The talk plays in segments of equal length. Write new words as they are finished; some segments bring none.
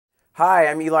Hi,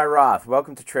 I'm Eli Roth.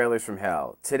 Welcome to Trailers from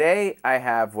Hell. Today I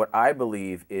have what I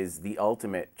believe is the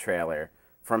ultimate trailer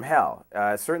from hell.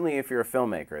 Certainly if you're a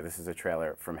filmmaker, this is a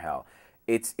trailer from hell.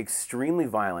 It's extremely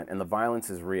violent and the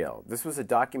violence is real. This was a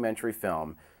documentary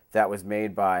film that was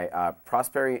made by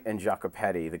Prosperi and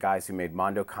Jacopetti, the guys who made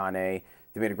Mondo Cane.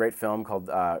 They made a great film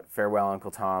called Farewell, Uncle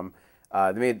Tom.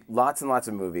 They made lots and lots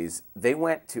of movies. They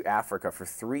went to Africa for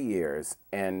 3 years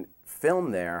and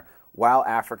filmed there while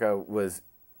Africa was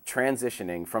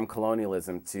transitioning from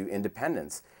colonialism to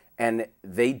independence, and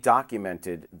they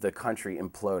documented the country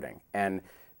imploding. And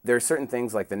there are certain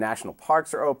things like the national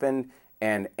parks are opened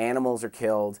and animals are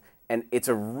killed, and it's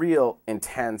a real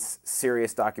intense,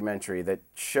 serious documentary that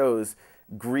shows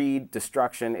greed,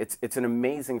 destruction. It's an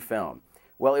amazing film.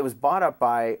 Well, it was bought up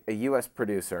by a US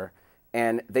producer,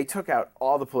 and they took out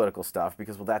all the political stuff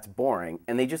because, well, that's boring,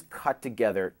 and they just cut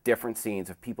together different scenes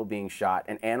of people being shot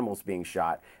and animals being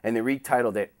shot, and they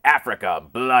retitled it Africa,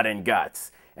 Blood and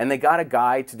Guts. And they got a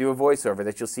guy to do a voiceover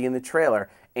that you'll see in the trailer,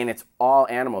 and it's all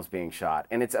animals being shot.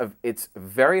 And it's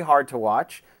very hard to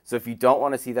watch, so if you don't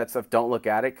want to see that stuff, don't look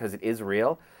at it because it is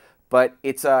real. But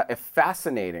it's a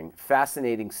fascinating,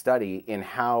 fascinating study in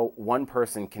how one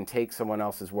person can take someone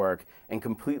else's work and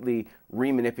completely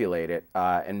remanipulate it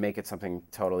and make it something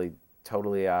totally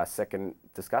sick and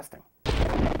disgusting.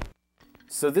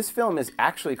 So this film is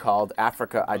actually called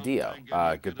Africa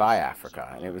Addio, Goodbye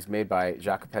Africa, and it was made by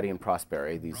Jacopetti and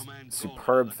Prosperi, these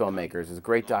superb filmmakers. There's a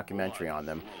great documentary on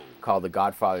them called The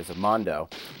Godfathers of Mondo,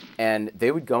 and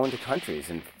they would go into countries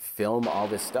and film all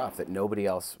this stuff that nobody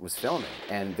else was filming.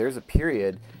 And there's a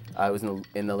period, it was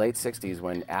in the late 60s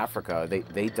when Africa,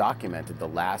 they documented the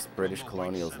last British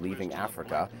colonials leaving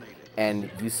Africa, and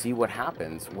you see what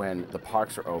happens when the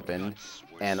parks are opened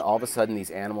and all of a sudden these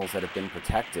animals that have been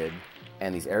protected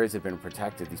and these areas have been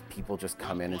protected, these people just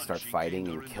come in and start fighting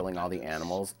and killing all the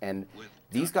animals. And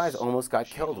these guys almost got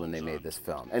killed when they made this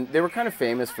film. And they were kind of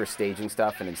famous for staging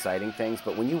stuff and inciting things,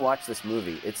 but when you watch this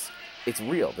movie, it's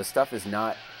real. The stuff is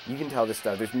not, you can tell this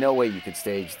stuff, there's no way you could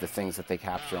stage the things that they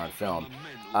capture on film.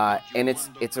 And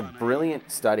it's a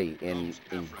brilliant study in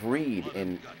greed,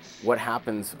 in what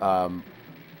happens,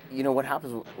 what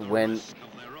happens when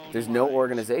there's no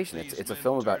organization. It's a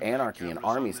film about anarchy and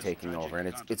armies taking over,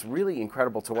 and it's really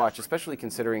incredible to watch, especially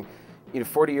considering,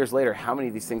 40 years later, how many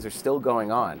of these things are still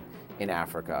going on in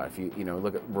Africa. If you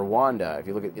look at Rwanda, if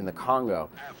you look at in the Congo.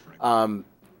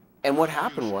 And what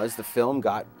happened was the film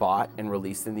got bought and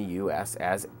released in the US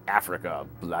as Africa,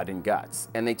 Blood and Guts.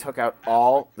 And they took out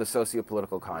all the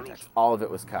socio-political context. All of it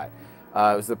was cut.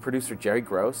 It was the producer Jerry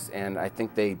Gross, and I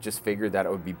think they just figured that it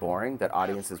would be boring, that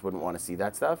audiences wouldn't want to see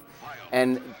that stuff.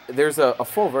 And there's a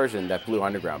full version that Blue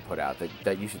Underground put out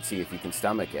that you should see if you can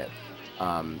stomach it.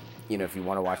 If you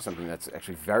want to watch something that's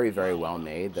actually very, very well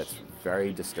made, that's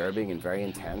very disturbing and very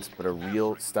intense, but a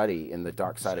real study in the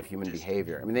dark side of human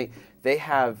behavior. I mean, they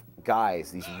have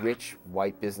guys, these rich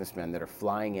white businessmen that are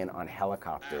flying in on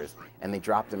helicopters, and they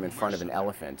drop them in front of an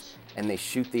elephant, and they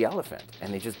shoot the elephant,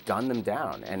 and they just gun them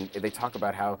down. And they talk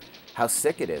about how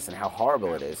sick it is and how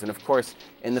horrible it is. And of course,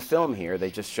 in the film here,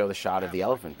 they just show the shot of the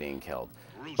elephant being killed.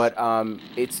 But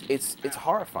it's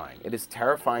horrifying. It is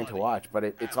terrifying to watch, but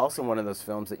it's also one of those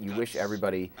films that you wish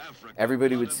everybody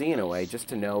would see in a way, just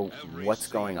to know what's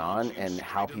going on and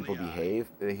how people behave.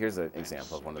 Here's an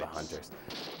example of one of the hunters.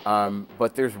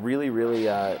 But there's really, really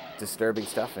disturbing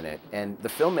stuff in it, and the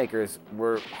filmmakers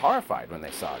were horrified when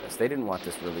they saw this. They didn't want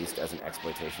this released as an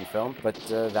exploitation film, but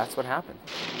that's what happened.